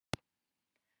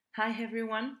Hi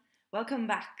everyone, welcome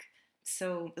back.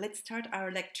 So let's start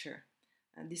our lecture.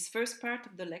 This first part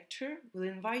of the lecture will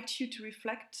invite you to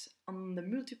reflect on the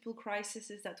multiple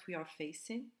crises that we are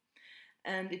facing,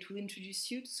 and it will introduce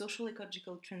you to social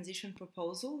ecological transition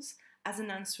proposals as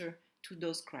an answer to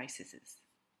those crises.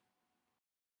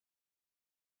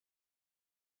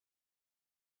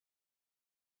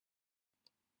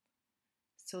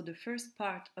 So the first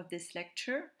part of this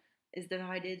lecture is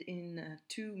divided in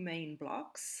two main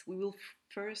blocks. We will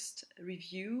first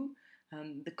review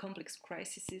the complex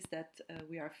crises that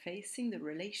we are facing, the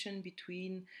relation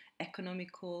between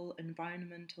economical,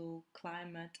 environmental,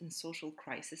 climate and social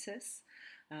crises.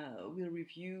 We'll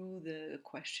review the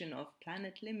question of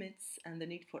planet limits and the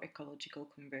need for ecological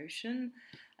conversion.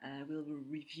 We'll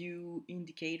review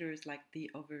indicators like the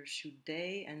overshoot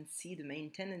day and see the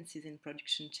main tendencies in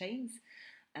production chains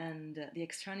and the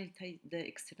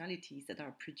externalities that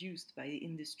are produced by the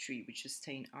industry which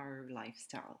sustain our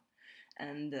lifestyle.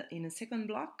 And in a second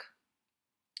block,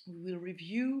 we will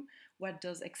review what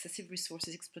does excessive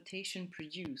resources exploitation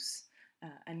produce,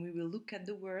 and we will look at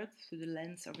the world through the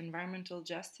lens of environmental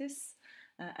justice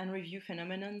and review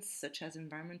phenomena such as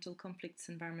environmental conflicts,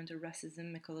 environmental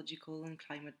racism, ecological and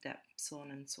climate debt, so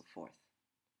on and so forth.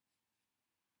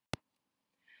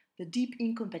 The deep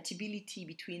incompatibility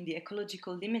between the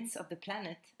ecological limits of the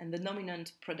planet and the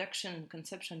dominant production and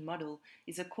consumption model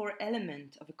is a core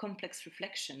element of a complex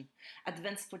reflection,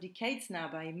 advanced for decades now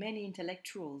by many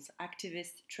intellectuals,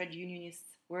 activists, trade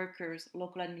unionists, workers,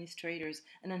 local administrators,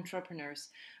 and entrepreneurs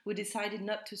who decided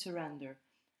not to surrender.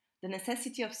 The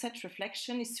necessity of such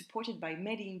reflection is supported by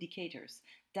many indicators,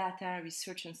 data,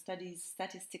 research and studies,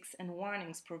 statistics, and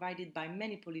warnings provided by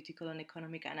many political and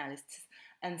economic analysts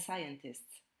and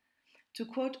scientists. To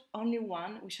quote only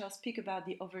one, we shall speak about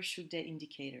the overshoot day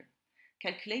indicator.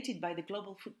 Calculated by the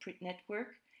Global Footprint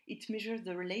Network, it measures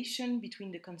the relation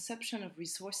between the consumption of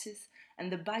resources and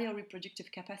the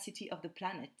bioreproductive capacity of the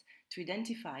planet to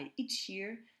identify each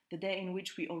year the day in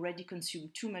which we already consume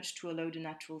too much to allow the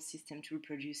natural system to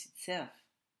reproduce itself.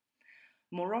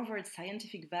 Moreover, its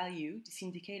scientific value, this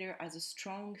indicator has a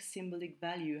strong symbolic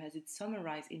value as it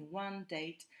summarizes in one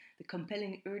date the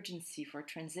compelling urgency for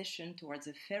transition towards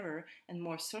a fairer and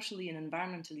more socially and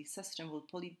environmentally sustainable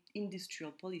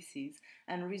industrial policies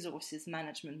and resources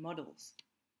management models.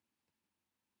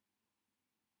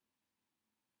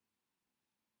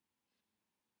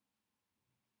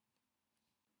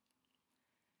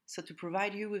 So to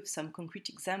provide you with some concrete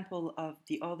example of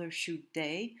the overshoot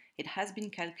day, it has been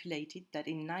calculated that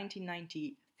in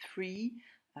 1993,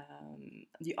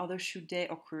 the overshoot day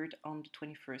occurred on the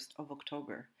 21st of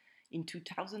October. In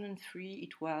 2003,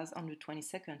 it was on the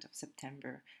 22nd of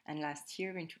September, and last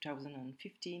year, in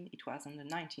 2015, it was on the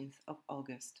 19th of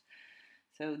August.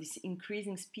 So this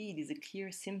increasing speed is a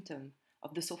clear symptom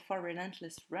of the so far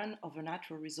relentless run over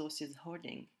natural resources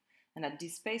hoarding. And at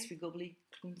this pace, we globally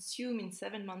consume in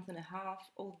 7 months and a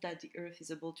half all that the Earth is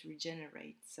able to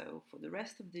regenerate. So for the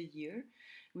rest of the year,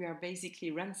 we are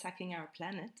basically ransacking our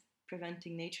planet,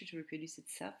 preventing nature to reproduce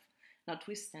itself,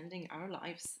 notwithstanding our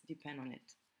lives depend on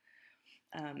it.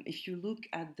 If you look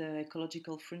at the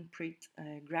ecological footprint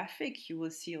graphic, you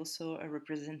will see also a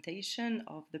representation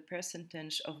of the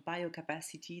percentage of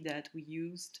biocapacity that we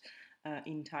used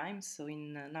in time. So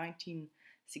in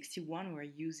 1961, we're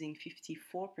using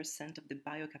 54% of the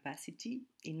biocapacity.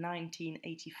 In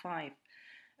 1985,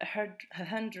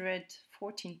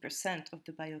 114% of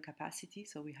the biocapacity,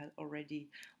 so we had already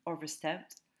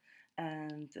overstepped.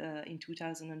 And in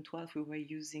 2012, we were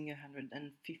using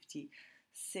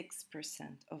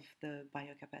 156% of the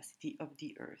biocapacity of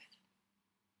the Earth.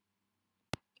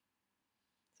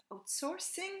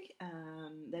 Outsourcing,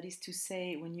 that is to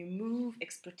say, when you move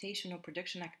exploitation or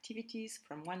production activities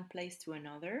from one place to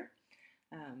another,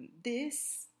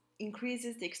 this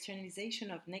increases the externalization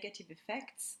of negative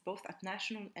effects, both at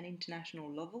national and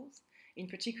international levels, in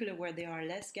particular where there are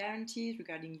less guarantees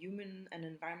regarding human and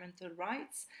environmental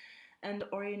rights, and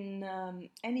or in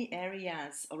any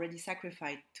areas already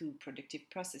sacrificed to productive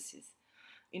processes.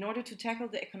 In order to tackle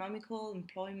the economical,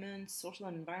 employment, social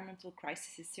and environmental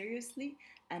crises seriously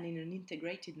and in an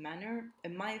integrated manner, a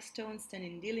milestone stands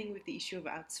in dealing with the issue of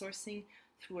outsourcing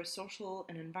through a social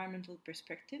and environmental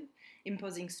perspective,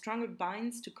 imposing stronger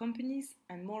binds to companies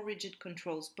and more rigid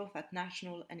controls both at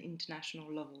national and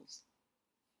international levels.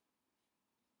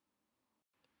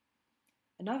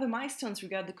 Another milestone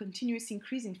regard the continuous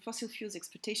increase in fossil fuels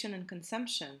exploitation and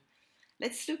consumption.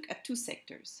 Let's look at two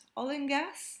sectors, oil and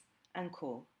gas and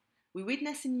coal. We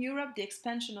witness in Europe the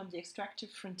expansion of the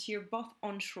extractive frontier both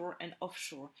onshore and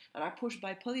offshore that are pushed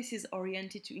by policies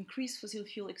oriented to increase fossil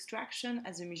fuel extraction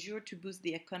as a measure to boost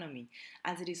the economy,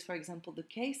 as it is, for example, the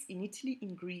case in Italy,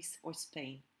 in Greece, or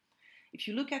Spain. If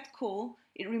you look at coal,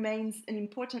 it remains an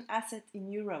important asset in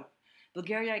Europe.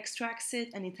 Bulgaria extracts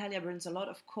it, and Italy burns a lot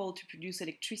of coal to produce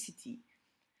electricity.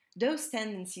 Those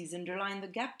tendencies underline the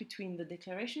gap between the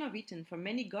declaration of Eton for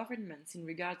many governments in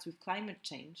regards with climate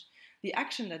change, the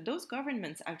action that those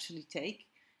governments actually take,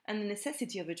 and the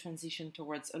necessity of a transition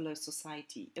towards a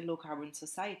low-carbon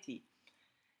society.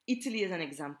 Italy is an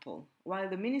example. While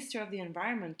the Minister of the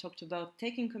Environment talked about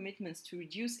taking commitments to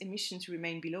reduce emissions to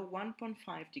remain below 1.5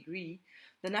 degrees,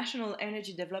 the National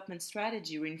Energy Development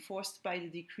Strategy, reinforced by the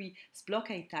decree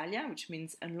Sblocca Italia, which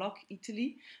means Unlock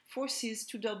Italy, forces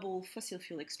to double fossil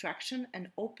fuel extraction and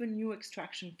open new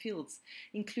extraction fields,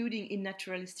 including in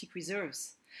naturalistic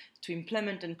reserves, to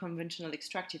implement unconventional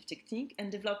extractive technique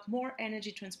and develop more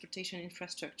energy transportation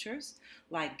infrastructures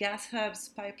like gas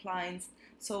hubs, pipelines,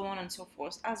 so on and so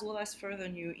forth, as well as further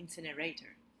new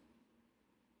incinerator.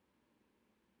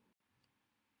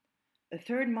 A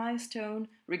third milestone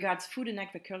regards food and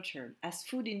agriculture, as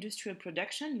food industrial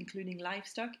production, including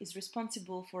livestock, is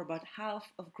responsible for about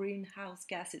half of greenhouse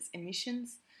gases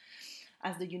emissions,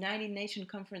 as the United Nations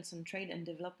Conference on Trade and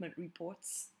Development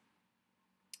reports.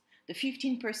 The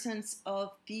 15%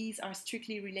 of these are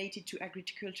strictly related to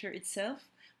agriculture itself,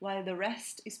 while the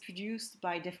rest is produced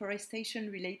by deforestation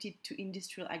related to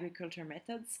industrial agriculture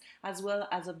methods, as well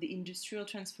as of the industrial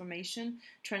transformation,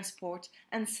 transport,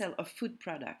 and sale of food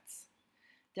products.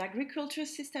 The agriculture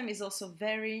system is also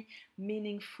very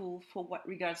meaningful for what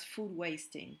regards food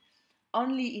wasting.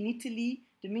 Only in Italy,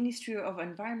 the Ministry of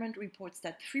Environment reports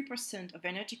that 3% of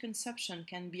energy consumption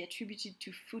can be attributed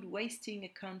to food wasting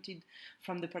accounted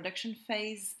from the production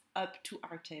phase up to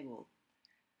our table.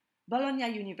 Bologna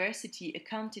University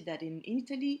accounted that in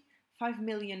Italy, 5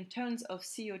 million tons of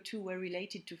CO2 were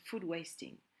related to food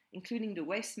wasting, including the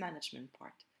waste management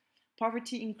part.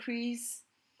 Poverty increase,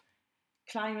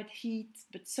 climate heat,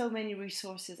 but so many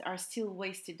resources are still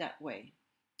wasted that way.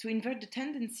 To invert the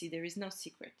tendency, there is no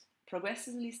secret.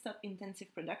 Progressively stop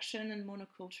intensive production and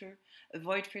monoculture,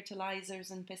 avoid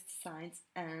fertilizers and pesticides,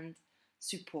 and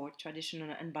support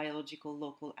traditional and biological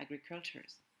local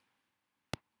agricultures.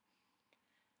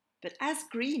 But as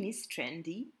green is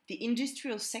trendy, the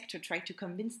industrial sector tried to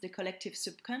convince the collective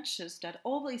subconscious that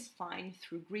all is fine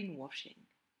through greenwashing.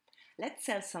 Let's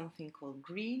sell something called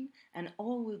green and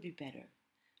all will be better.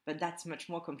 But that's much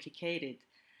more complicated.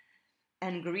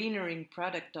 And greenering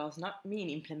product does not mean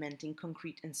implementing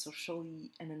concrete and socially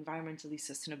and environmentally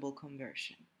sustainable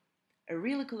conversion. A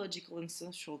real ecological and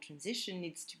social transition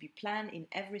needs to be planned in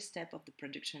every step of the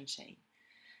production chain.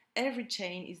 Every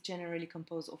chain is generally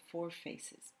composed of 4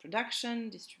 phases: production,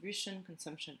 distribution,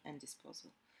 consumption, and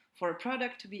disposal. For a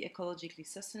product to be ecologically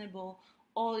sustainable,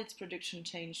 all its production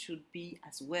chain should be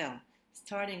as well,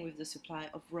 starting with the supply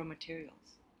of raw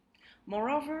materials.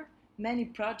 Moreover, many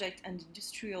project and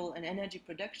industrial and energy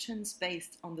productions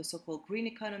based on the so-called green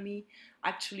economy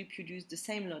actually produce the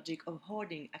same logic of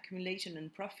hoarding, accumulation,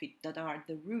 and profit that are at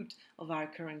the root of our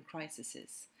current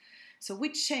crises. So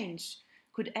which change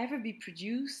could ever be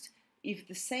produced if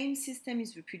the same system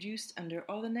is reproduced under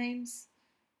other names?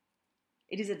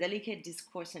 It is a delicate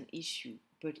discourse and issue,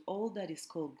 but all that is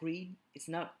called green is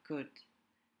not good.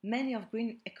 Many of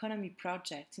green economy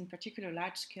projects, in particular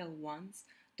large-scale ones,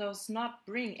 does not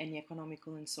bring any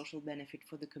economical and social benefit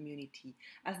for the community,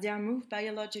 as they are moved by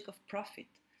a logic of profit,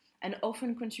 and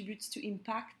often contributes to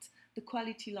impact the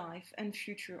quality life and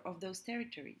future of those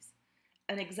territories.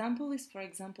 An example is, for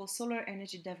example, solar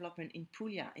energy development in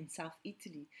Puglia in South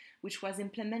Italy, which was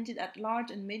implemented at large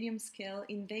and medium scale,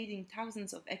 invading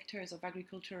thousands of hectares of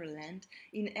agricultural land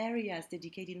in areas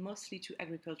dedicated mostly to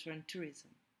agriculture and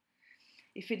tourism.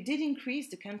 If it did increase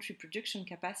the country production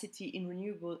capacity in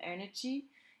renewable energy,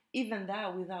 even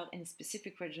though without any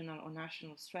specific regional or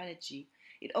national strategy,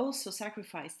 it also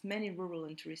sacrificed many rural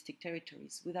and touristic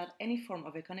territories without any form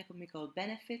of economical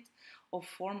benefit or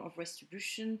form of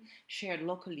redistribution shared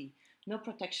locally. No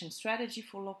protection strategy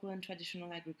for local and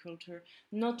traditional agriculture,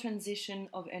 no transition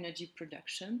of energy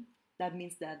production. That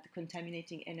means that the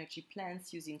contaminating energy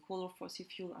plants using coal or fossil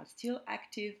fuel are still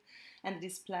active, and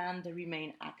this plan they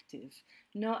remain active.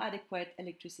 No adequate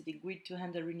electricity grid to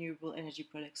handle renewable energy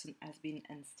production has been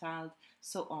installed,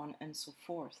 so on and so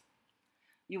forth.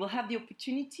 You will have the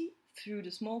opportunity, through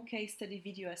the small case study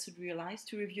video I should realize,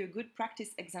 to review a good practice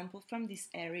example from this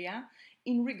area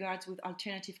in regards with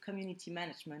alternative community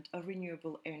management of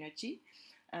renewable energy,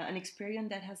 an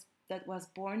experience that was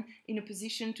born in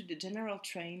opposition to the general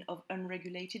trend of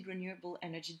unregulated renewable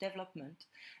energy development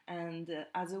and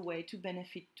as a way to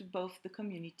benefit to both the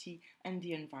community and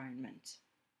the environment.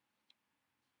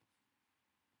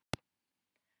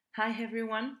 Hi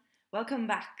everyone, welcome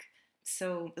back.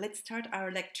 So let's start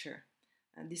our lecture.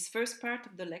 This first part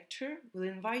of the lecture will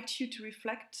invite you to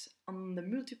reflect on the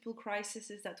multiple crises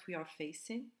that we are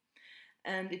facing,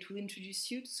 and it will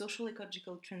introduce you to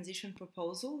socio-ecological transition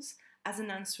proposals as an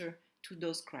answer to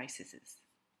those crises.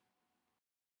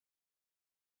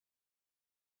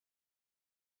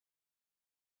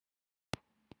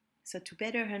 So to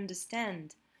better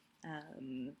understand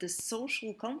the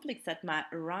social conflicts that might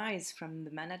arise from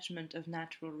the management of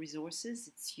natural resources,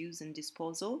 its use and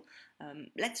disposal,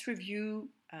 let's review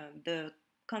the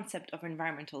concept of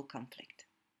environmental conflict.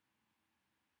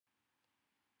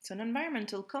 So an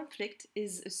environmental conflict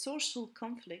is a social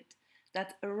conflict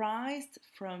that arises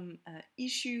from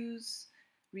issues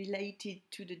related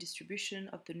to the distribution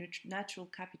of the natural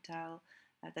capital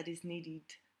that is needed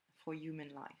for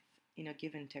human life in a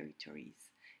given territories.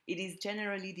 It is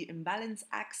generally the imbalanced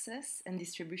access and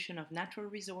distribution of natural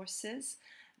resources,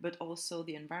 but also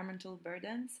the environmental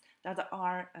burdens that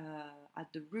are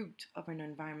at the root of an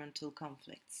environmental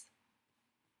conflict.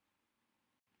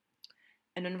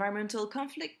 An environmental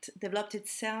conflict developed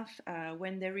itself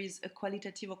when there is a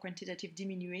qualitative or quantitative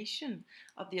diminution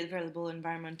of the available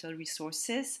environmental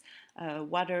resources,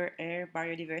 water, air,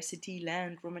 biodiversity,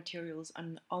 land, raw materials,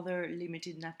 and other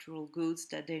limited natural goods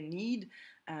that they need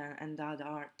and that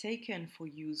are taken for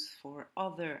use for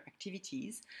other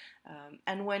activities.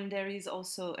 And when there is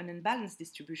also an imbalanced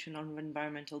distribution of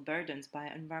environmental burdens. By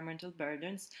environmental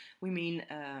burdens, we mean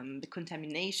the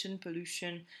contamination,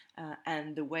 pollution,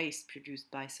 and the waste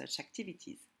produced by such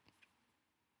activities.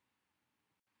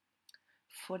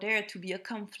 For there to be a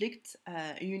conflict,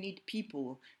 you need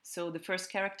people. So the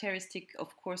first characteristic,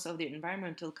 of course, of the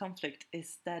environmental conflict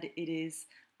is that it is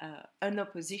an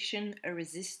opposition, a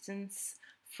resistance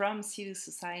from civil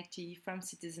society, from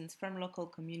citizens, from local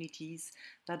communities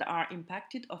that are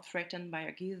impacted or threatened by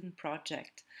a given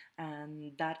project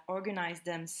and that organize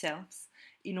themselves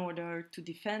in order to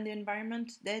defend the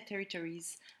environment, their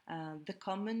territories, the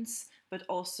commons, but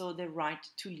also the right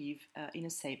to live in a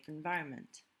safe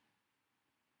environment.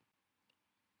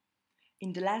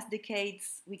 In the last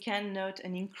decades, we can note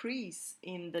an increase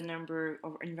in the number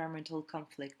of environmental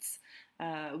conflicts.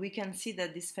 We can see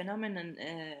that this phenomenon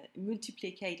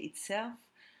multiplicates itself,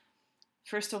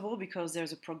 first of all, because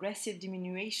there's a progressive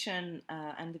diminution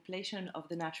and depletion of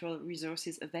the natural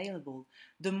resources available.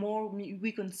 The more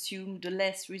we consume, the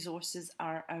less resources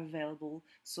are available,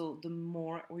 so the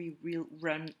more we will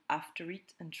run after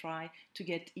it and try to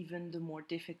get even the more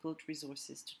difficult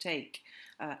resources to take.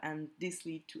 And this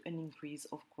leads to an increase,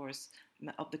 of course,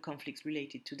 of the conflicts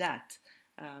related to that.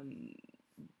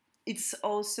 It's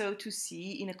also to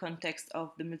see in a context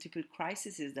of the multiple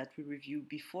crises that we reviewed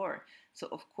before. So,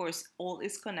 of course, all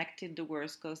is connected, the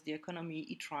worst, because the economy,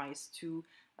 it tries to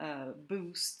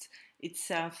boost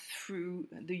itself through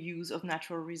the use of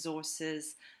natural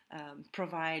resources,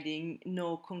 providing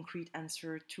no concrete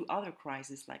answer to other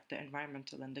crises like the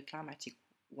environmental and the climatic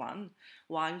one,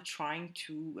 while trying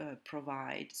to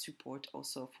provide support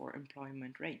also for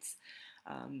employment rates.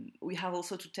 We have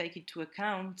also to take into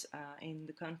account, in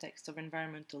the context of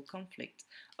environmental conflict,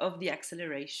 of the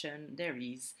acceleration there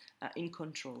is in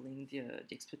controlling the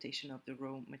exploitation of the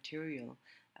raw material,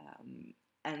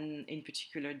 and in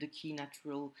particular the key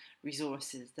natural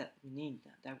resources that we need.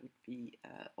 That would be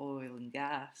oil and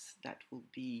gas, that will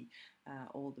be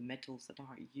all the metals that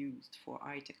are used for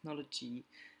high technology,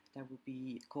 that would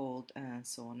be gold, and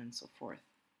so on and so forth.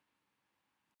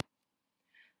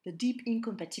 The deep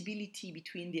incompatibility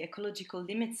between the ecological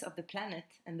limits of the planet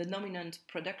and the dominant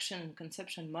production and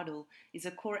consumption model is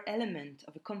a core element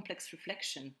of a complex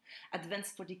reflection,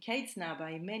 advanced for decades now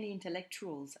by many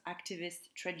intellectuals,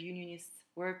 activists, trade unionists,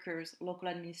 workers, local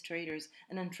administrators,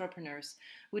 and entrepreneurs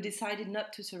who decided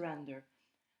not to surrender.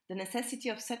 The necessity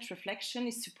of such reflection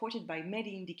is supported by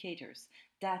many indicators,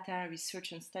 data,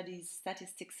 research and studies,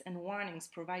 statistics, and warnings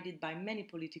provided by many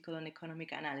political and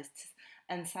economic analysts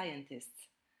and scientists.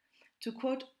 To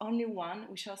quote only one,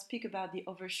 we shall speak about the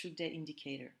Overshoot Day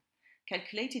indicator.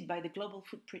 Calculated by the Global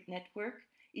Footprint Network,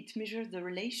 it measures the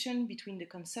relation between the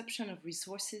consumption of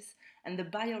resources and the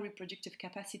bioreproductive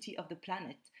capacity of the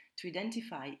planet to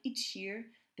identify each year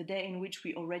the day in which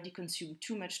we already consume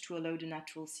too much to allow the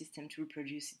natural system to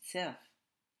reproduce itself.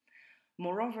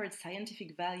 Moreover, its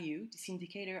scientific value, this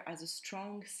indicator has a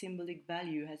strong symbolic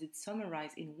value as it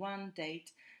summarizes in one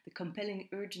date the compelling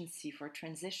urgency for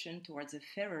transition towards a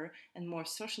fairer and more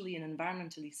socially and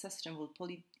environmentally sustainable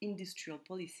industrial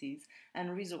policies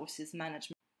and resources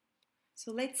management.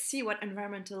 So let's see what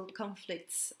environmental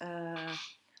conflicts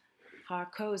are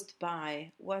caused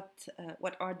by, what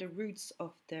are the roots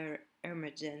of their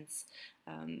emergence.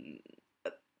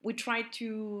 We try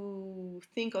to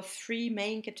think of three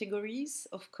main categories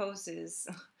of causes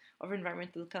of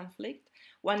environmental conflict.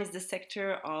 One is the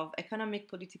sector of economic,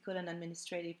 political, and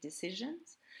administrative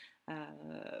decisions,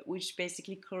 which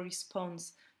basically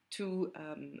corresponds to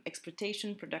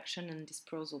exploitation, production, and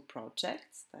disposal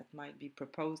projects that might be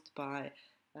proposed by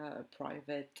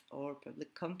private or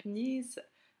public companies,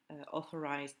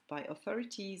 authorized by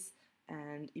authorities,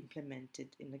 and implemented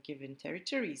in the given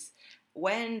territories.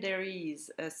 When there is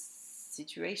a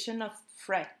situation of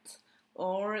threat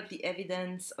or the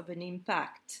evidence of an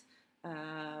impact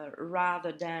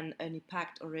rather than an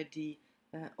impact already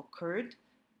occurred,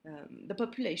 the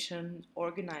population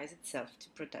organizes itself to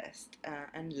protest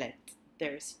and let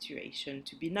their situation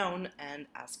to be known and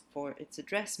ask for its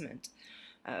addressment.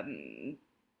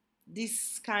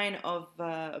 This kind of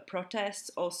protests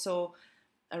also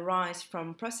arise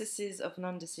from processes of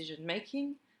non-decision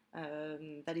making,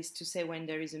 that is to say, when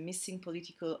there is a missing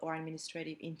political or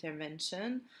administrative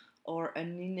intervention or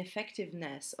an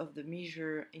ineffectiveness of the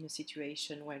measure in a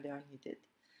situation where they are needed.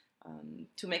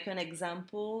 To make an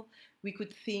example, we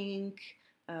could think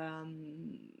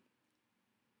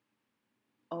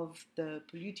of the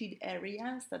polluted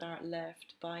areas that are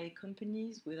left by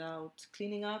companies without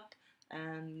cleaning up,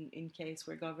 and in case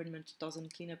where government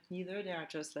doesn't clean up neither, they are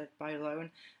just left by alone,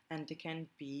 and they can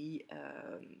be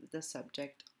the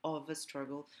subject of a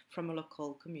struggle from a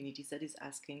local community that is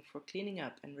asking for cleaning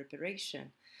up and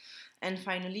reparation. And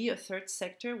finally, a third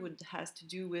sector has to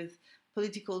do with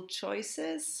political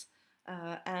choices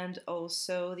and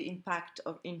also the impact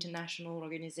of international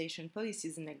organization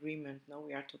policies and agreement. Now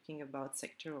we are talking about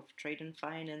sector of trade and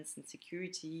finance and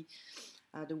security,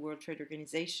 the World Trade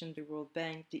Organization, the World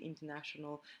Bank, the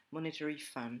International Monetary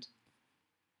Fund.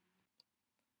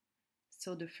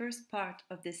 So the first part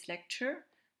of this lecture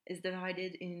is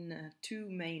divided in two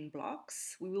main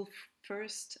blocks. We will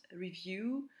first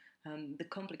review the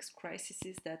complex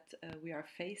crises that we are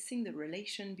facing, the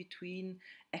relation between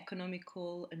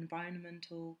economical,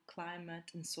 environmental,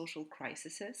 climate, and social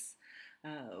crises.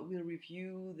 We'll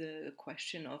review the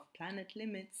question of planet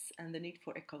limits and the need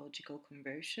for ecological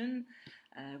conversion.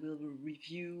 We'll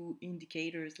review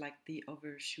indicators like the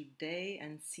overshoot day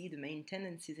and see the main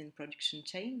tendencies in production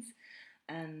chains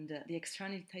and the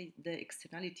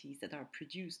externalities that are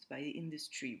produced by the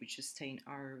industry which sustain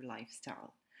our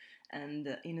lifestyle.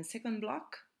 And in a second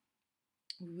block,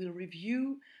 we will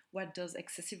review what does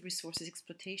excessive resources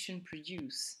exploitation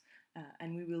produce,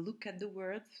 and we will look at the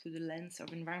world through the lens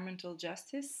of environmental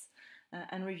justice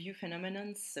and review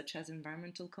phenomena such as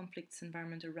environmental conflicts,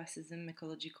 environmental racism,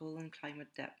 ecological and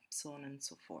climate debt, so on and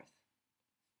so forth.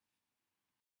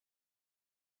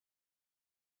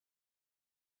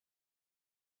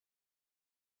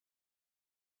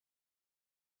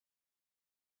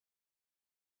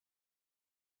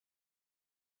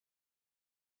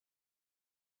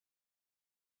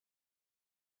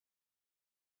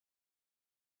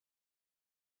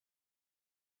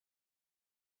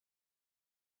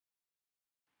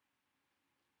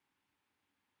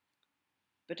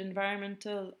 But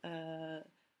environmental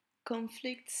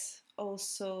conflicts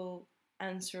also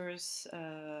answers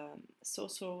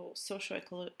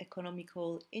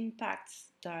socio-economical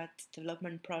impacts that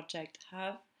development projects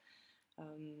have,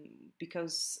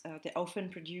 because they often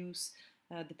produce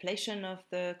depletion of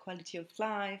the quality of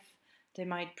life. They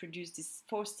might produce this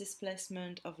forced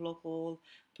displacement of local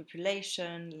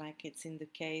population, like it's in the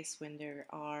case when there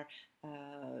are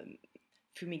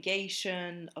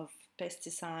fumigation of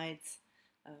pesticides.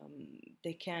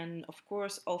 They can, of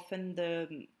course, often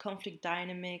the conflict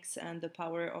dynamics and the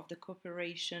power of the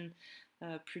cooperation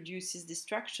produces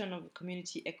destruction of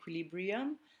community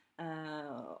equilibrium,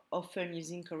 often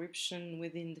using corruption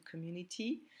within the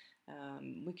community.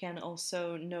 We can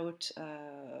also note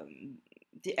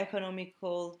the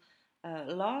economical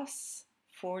loss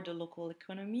for the local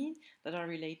economy that are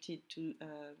related to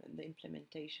the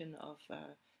implementation of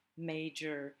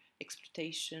major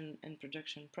exploitation and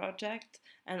production project,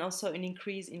 and also an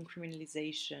increase in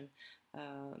criminalization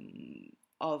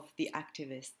of the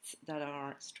activists that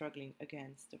are struggling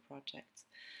against the projects.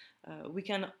 We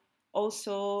can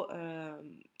also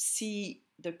see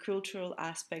the cultural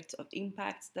aspects of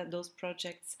impacts that those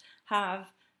projects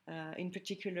have in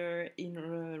particular in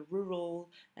rural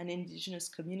and indigenous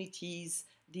communities.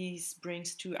 This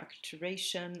brings to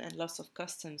acculturation and loss of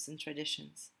customs and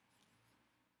traditions.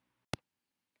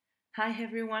 Hi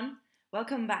everyone,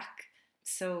 welcome back.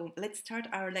 So let's start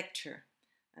our lecture.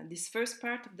 This first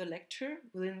part of the lecture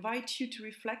will invite you to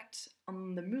reflect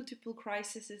on the multiple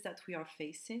crises that we are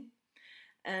facing,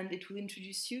 and it will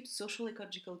introduce you to social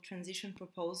ecological transition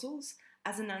proposals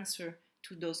as an answer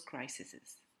to those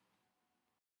crises.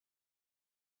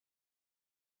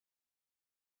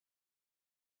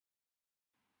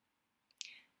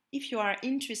 If you are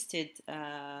interested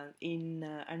in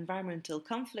environmental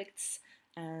conflicts,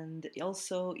 and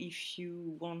also if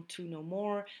you want to know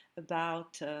more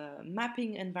about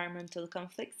mapping environmental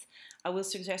conflicts, I will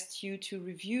suggest you to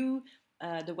review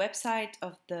the website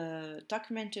of the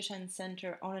Documentation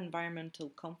Center on Environmental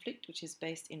Conflict, which is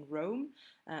based in Rome,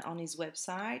 on his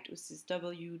website, which is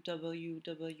www.cdca.it.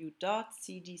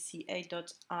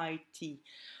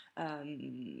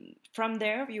 From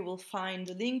there, you will find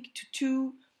a link to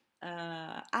two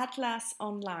atlas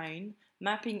online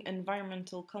mapping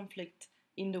environmental conflict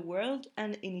in the world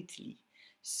and in Italy.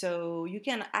 So you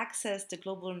can access the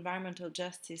Global Environmental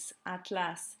Justice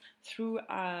Atlas through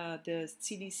the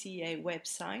CDCA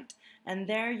website, and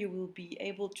there you will be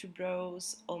able to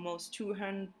browse almost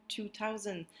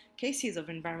 2,000 cases of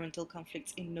environmental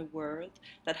conflicts in the world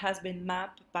that has been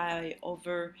mapped by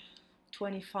over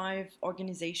 25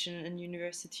 organizations and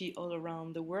universities all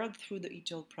around the world through the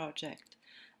EGEL project.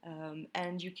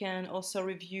 And you can also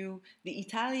review the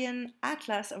Italian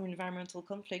Atlas of Environmental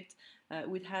Conflict,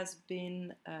 which has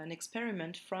been an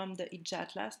experiment from the EGEL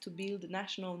Atlas to build a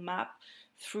national map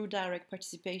through direct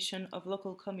participation of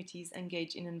local committees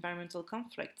engaged in environmental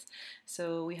conflict.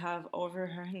 So we have over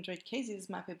 100 cases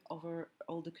mapped over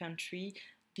all the country.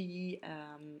 The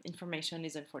information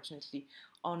is unfortunately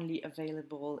only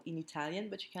available in Italian,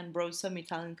 but you can browse some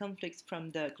Italian conflicts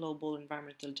from the Global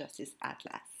Environmental Justice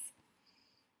Atlas.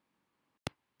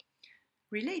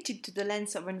 Related to the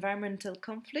lens of environmental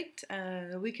conflict,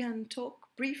 we can talk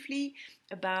briefly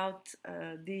about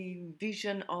the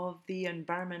vision of the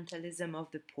environmentalism of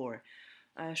the poor.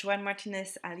 Joan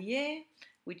Martinez Allier,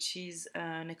 which is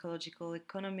an ecological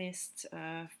economist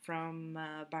from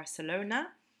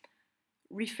Barcelona,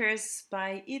 refers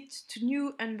by it to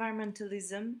new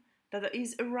environmentalism that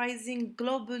is arising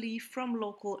globally from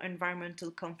local environmental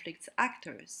conflicts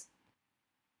actors.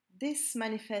 This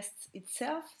manifests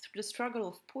itself through the struggle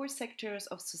of poor sectors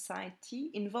of society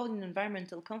involved in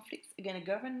environmental conflicts against a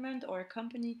government or a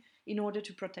company in order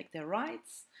to protect their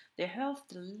rights, their health,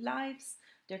 their lives,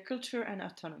 their culture and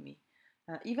autonomy.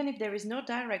 Even if there is no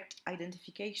direct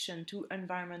identification to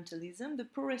environmentalism, the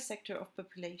poorest sector of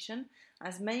population,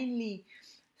 as mainly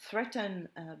threatened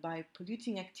by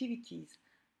polluting activities,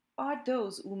 are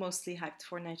those who mostly act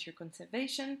for nature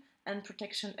conservation and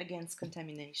protection against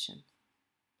contamination.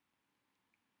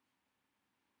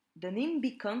 The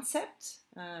NIMBY concept,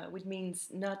 which means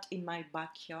not in my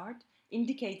backyard,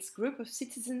 indicates a group of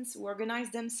citizens who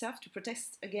organize themselves to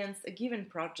protest against a given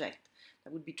project.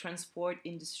 That would be transport,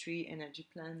 industry, energy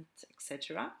plant,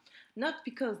 etc. Not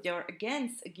because they are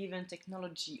against a given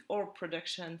technology or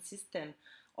production system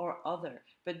or other,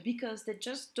 but because they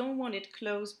just don't want it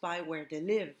close by where they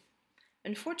live.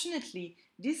 Unfortunately,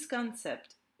 this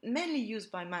concept, mainly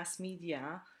used by mass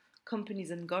media, companies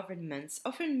and governments,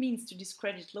 often means to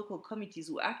discredit local committees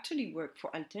who actually work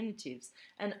for alternatives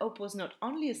and oppose not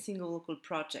only a single local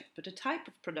project, but a type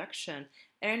of production,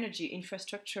 energy,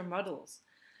 infrastructure models,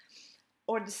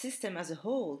 or the system as a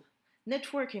whole,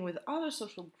 networking with other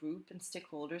social groups and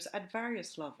stakeholders at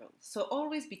various levels. So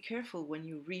always be careful when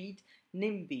you read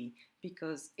NIMBY,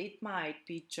 because it might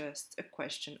be just a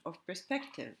question of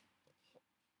perspective.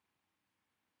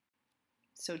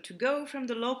 So to go from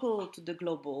the local to the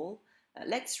global,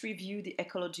 let's review the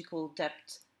ecological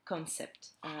debt concept.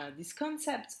 This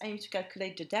concept aims to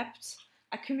calculate the debt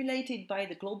accumulated by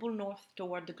the global north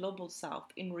toward the global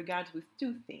south in regards with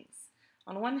two things.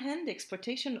 On one hand, the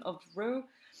exportation of raw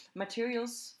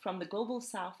materials from the global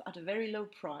south at a very low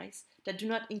price that do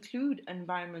not include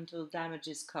environmental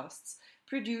damages costs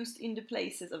produced in the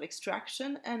places of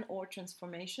extraction and or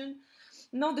transformation,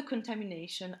 nor the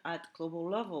contamination at global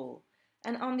level.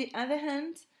 And on the other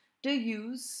hand, the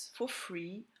use for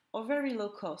free or very low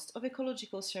cost of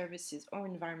ecological services or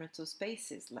environmental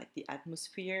spaces like the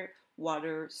atmosphere,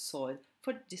 water, soil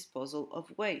for disposal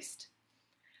of waste.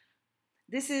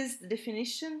 This is the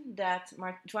definition that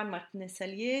Joan Martinez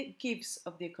Allier gives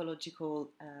of the ecological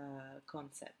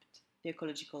concept, the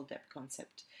ecological debt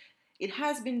concept. It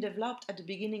has been developed at the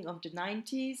beginning of the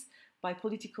 90s by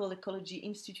Political Ecology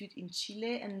Institute in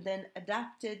Chile and then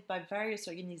adapted by various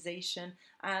organizations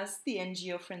as the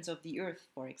NGO Friends of the Earth,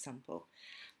 for example.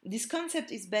 This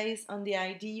concept is based on the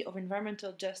idea of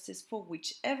environmental justice for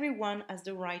which everyone has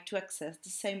the right to access the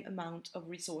same amount of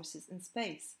resources and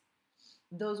space.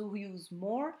 Those who use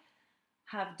more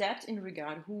have debt in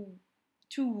regard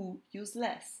to who use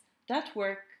less. That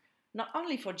work not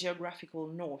only for geographical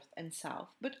north and south,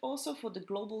 but also for the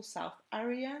global south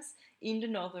areas in the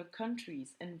northern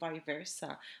countries and vice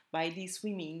versa. By this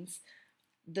we mean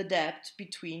the debt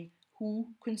between who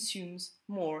consumes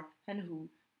more and who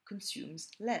consumes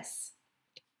less.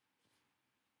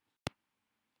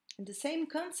 And the same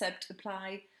concept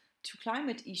apply to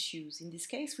climate issues. In this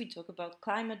case, we talk about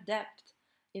climate debt.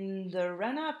 In the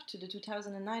run-up to the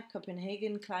 2009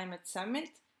 Copenhagen Climate Summit,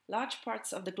 large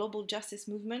parts of the global justice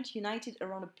movement united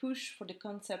around a push for the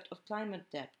concept of climate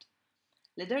debt.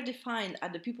 Later defined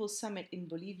at the People's Summit in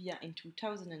Bolivia in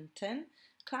 2010,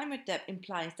 climate debt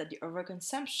implies that the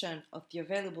overconsumption of the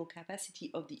available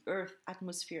capacity of the Earth's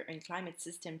atmosphere and climate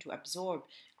system to absorb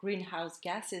greenhouse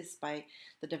gases by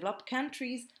the developed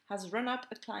countries has run up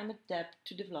a climate debt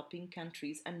to developing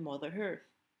countries and Mother Earth.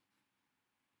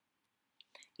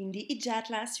 In the EDGE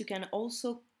Atlas, you can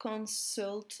also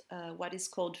consult what is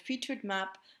called featured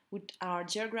map, which are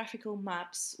geographical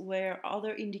maps where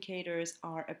other indicators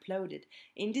are uploaded.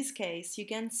 In this case, you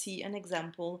can see an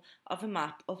example of a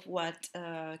map of what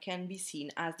can be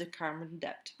seen as the carbon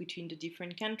debt between the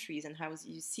different countries. And how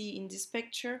you see in this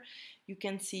picture, you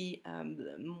can see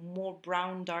the more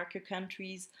brown, darker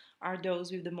countries are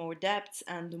those with the more debts,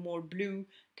 and the more blue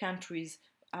countries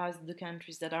as the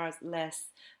countries that are less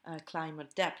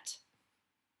climate debt.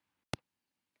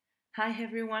 Hi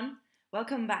everyone,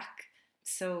 welcome back.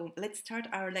 So let's start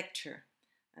our lecture.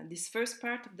 This first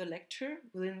part of the lecture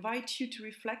will invite you to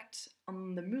reflect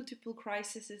on the multiple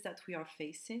crises that we are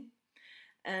facing,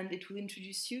 and it will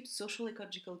introduce you to social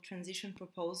ecological transition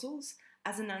proposals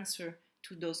as an answer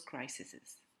to those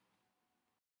crises.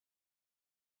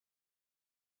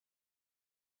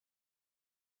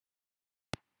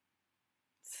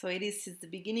 So it is since the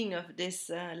beginning of this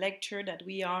lecture that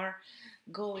we are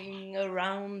going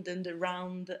around and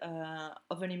around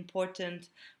of an important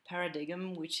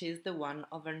paradigm, which is the one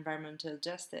of environmental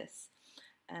justice.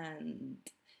 And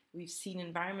we've seen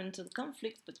environmental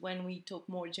conflicts, but when we talk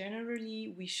more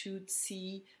generally, we should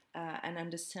see and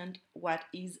understand what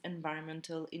is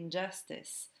environmental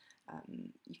injustice.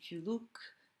 If you look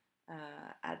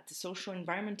at the social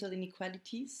environmental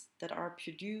inequalities that are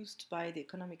produced by the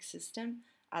economic system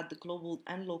at the global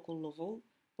and local level,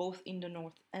 both in the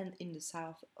north and in the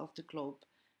south of the globe,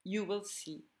 you will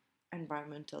see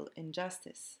environmental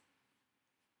injustice.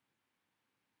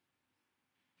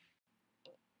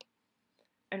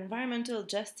 Environmental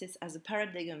justice as a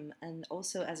paradigm and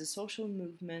also as a social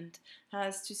movement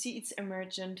has to see its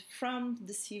emergence from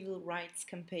the civil rights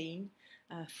campaign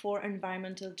for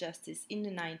environmental justice in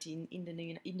the 90s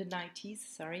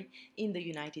in the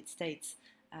United States.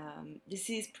 This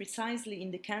is precisely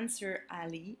in the Cancer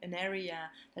Alley, an area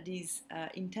that is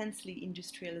intensely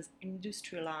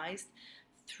industrialized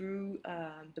through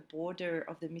the border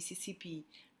of the Mississippi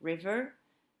River,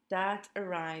 that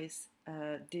arise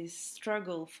this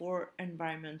struggle for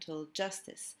environmental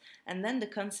justice. And then the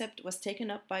concept was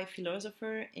taken up by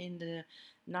philosophers in the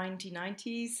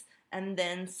 1990s, and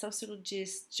then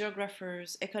sociologists,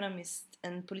 geographers, economists,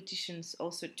 and politicians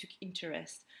also took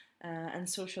interest, and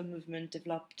social movement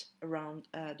developed around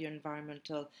the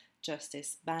environmental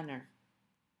justice banner.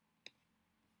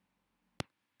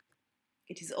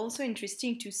 It is also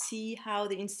interesting to see how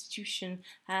the institution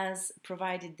has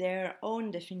provided their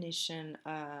own definition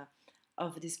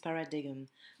of this paradigm.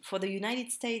 For the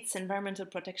United States Environmental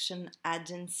Protection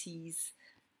Agency's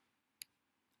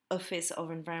Office of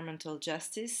Environmental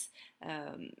Justice,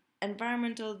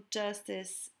 environmental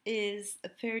justice is a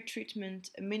fair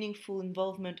treatment, a meaningful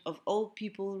involvement of all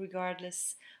people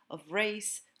regardless of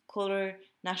race, color,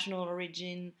 national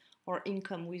origin, or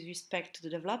income with respect to the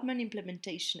development,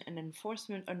 implementation, and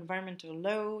enforcement of environmental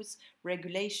laws,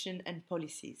 regulation, and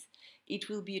policies. It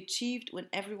will be achieved when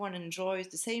everyone enjoys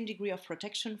the same degree of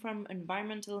protection from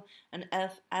environmental and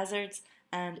health hazards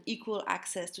and equal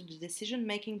access to the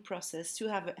decision-making process to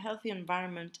have a healthy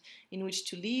environment in which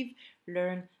to live,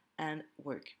 learn, and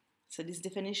work. So this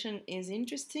definition is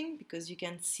interesting because you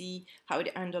can see how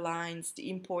it underlines the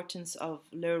importance of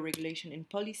law, regulation, and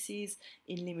policies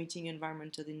in limiting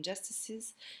environmental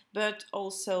injustices, but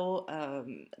also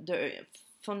the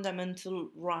fundamental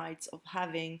rights of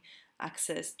having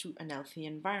access to a healthy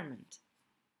environment.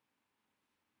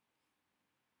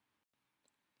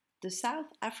 The South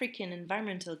African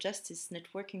Environmental Justice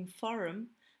Networking Forum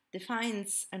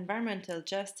defines environmental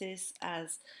justice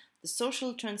as the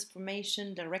social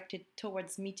transformation directed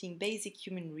towards meeting basic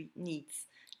human needs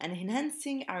and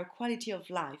enhancing our quality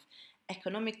of life,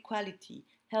 economic quality,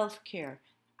 healthcare,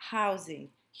 housing,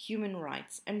 human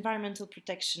rights, environmental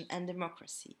protection, and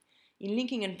democracy. In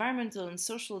linking environmental and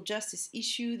social justice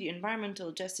issue, the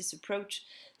environmental justice approach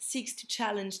seeks to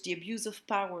challenge the abuse of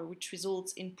power which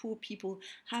results in poor people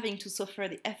having to suffer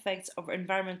the effects of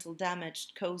environmental damage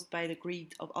caused by the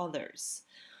greed of others.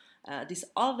 This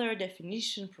other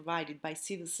definition provided by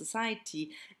civil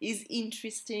society is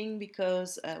interesting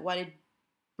because what it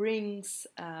brings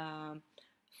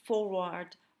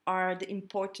forward are the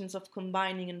importance of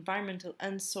combining environmental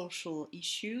and social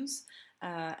issues,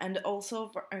 and also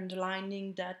for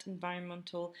underlining that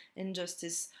environmental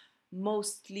injustice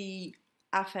mostly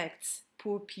affects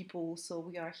poor people. So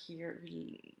we are here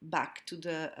really back to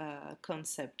the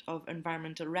concept of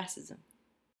environmental racism.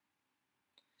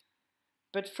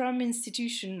 But from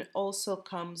institution also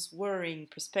comes worrying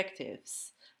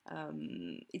perspectives.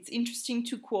 It's interesting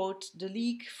to quote the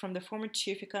leak from the former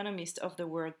chief economist of the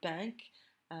World Bank,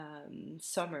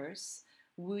 Summers,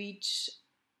 which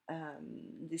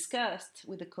discussed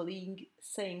with a colleague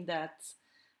saying that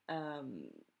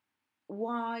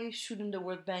why shouldn't the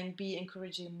World Bank be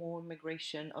encouraging more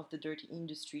migration of the dirty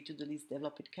industry to the least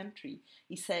developed country?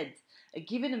 He said, a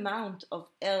given amount of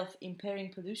health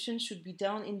impairing pollution should be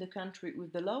done in the country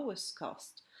with the lowest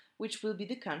cost, which will be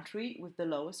the country with the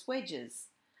lowest wages.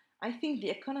 I think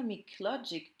the economic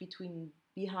logic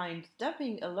behind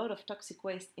dumping a lot of toxic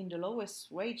waste in the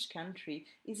lowest wage country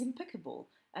is impeccable,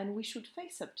 and we should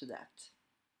face up to that.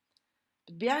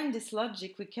 But behind this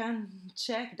logic, we can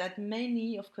check that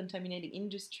many of contaminating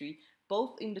industry,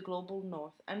 both in the global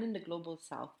north and in the global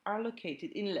south, are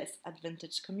located in less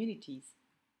advantaged communities.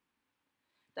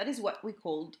 That is what we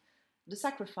called the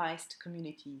sacrificed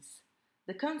communities.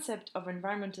 The concept of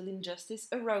environmental injustice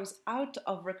arose out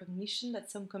of recognition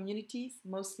that some communities,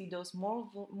 mostly those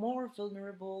more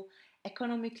vulnerable,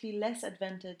 economically less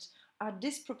advantaged, are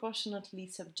disproportionately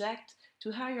subject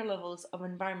to higher levels of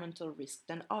environmental risk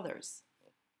than others.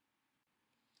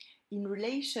 In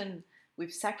relation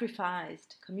with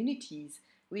sacrificed communities,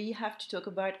 we have to talk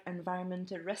about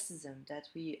environmental racism that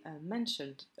we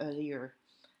mentioned earlier.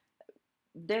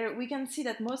 There we can see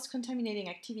that most contaminating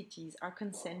activities are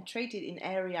concentrated in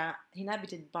areas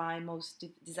inhabited by most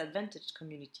disadvantaged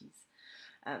communities.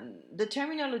 The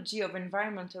terminology of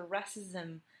environmental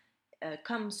racism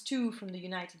comes too from the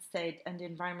United States and the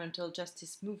environmental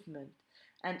justice movement,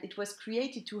 and it was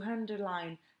created to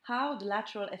underline how the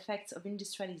lateral effects of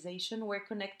industrialization were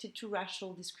connected to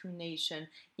racial discrimination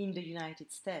in the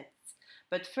United States.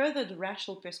 But further the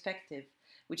racial perspective,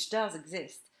 which does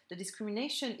exist, the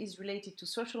discrimination is related to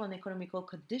social and economical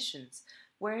conditions.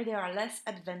 Where there are less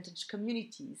advantaged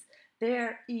communities,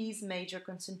 there is major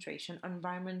concentration on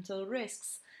environmental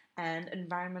risks, and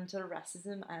environmental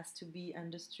racism has to be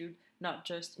understood not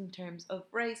just in terms of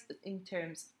race, but in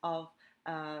terms of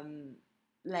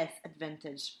less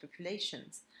advantaged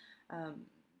populations.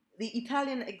 The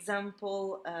Italian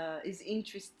example is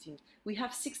interesting. We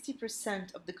have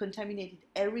 60% of the contaminated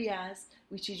areas,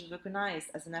 which is recognized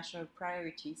as national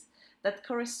priorities, that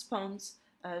corresponds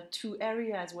to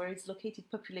areas where it's located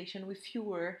population with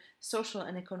fewer social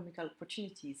and economical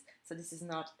opportunities. So this is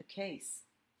not a case.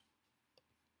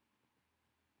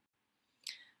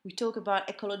 We talk about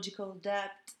ecological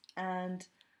debt and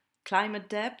climate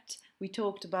debt. We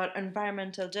talked about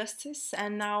environmental justice,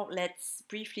 and now let's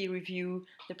briefly review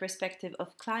the perspective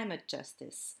of climate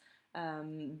justice.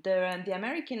 The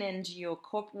American NGO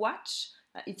Corp Watch,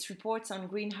 its reports on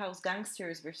greenhouse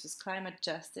gangsters versus climate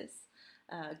justice,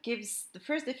 gives the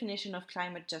first definition of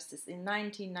climate justice in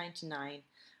 1999.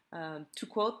 To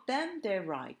quote them, they're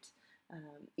right.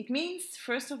 It means,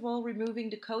 first of all, removing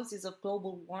the causes of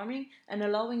global warming and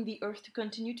allowing the Earth to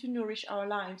continue to nourish our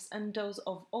lives and those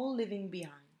of all living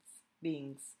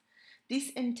beings. This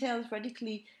entails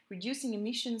radically reducing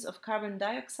emissions of carbon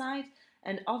dioxide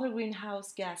and other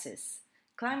greenhouse gases.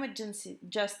 Climate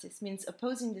justice means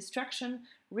opposing destruction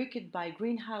wreaked by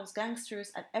greenhouse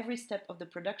gangsters at every step of the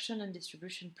production and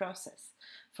distribution process,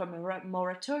 from a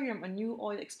moratorium on new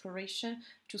oil exploration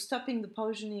to stopping the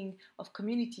poisoning of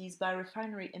communities by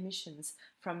refinery emissions,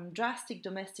 from drastic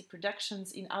domestic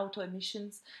reductions in auto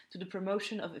emissions to the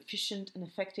promotion of efficient and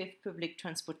effective public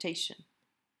transportation.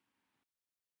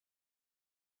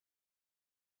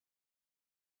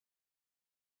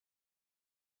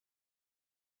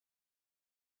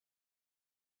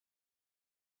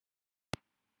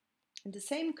 And the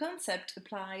same concept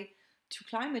applies to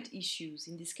climate issues.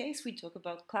 In this case, we talk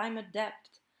about climate debt.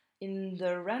 In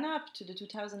the run-up to the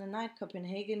 2009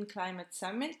 Copenhagen Climate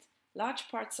Summit, large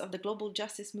parts of the global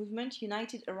justice movement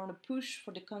united around a push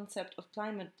for the concept of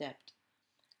climate debt.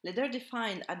 Later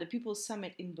defined at the People's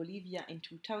Summit in Bolivia in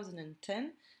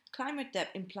 2010, climate debt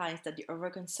implies that the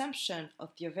overconsumption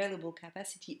of the available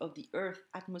capacity of the Earth's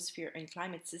atmosphere and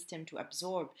climate system to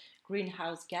absorb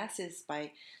greenhouse gases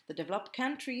by the developed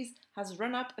countries has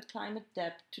run up a climate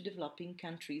debt to developing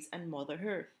countries and Mother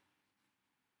Earth.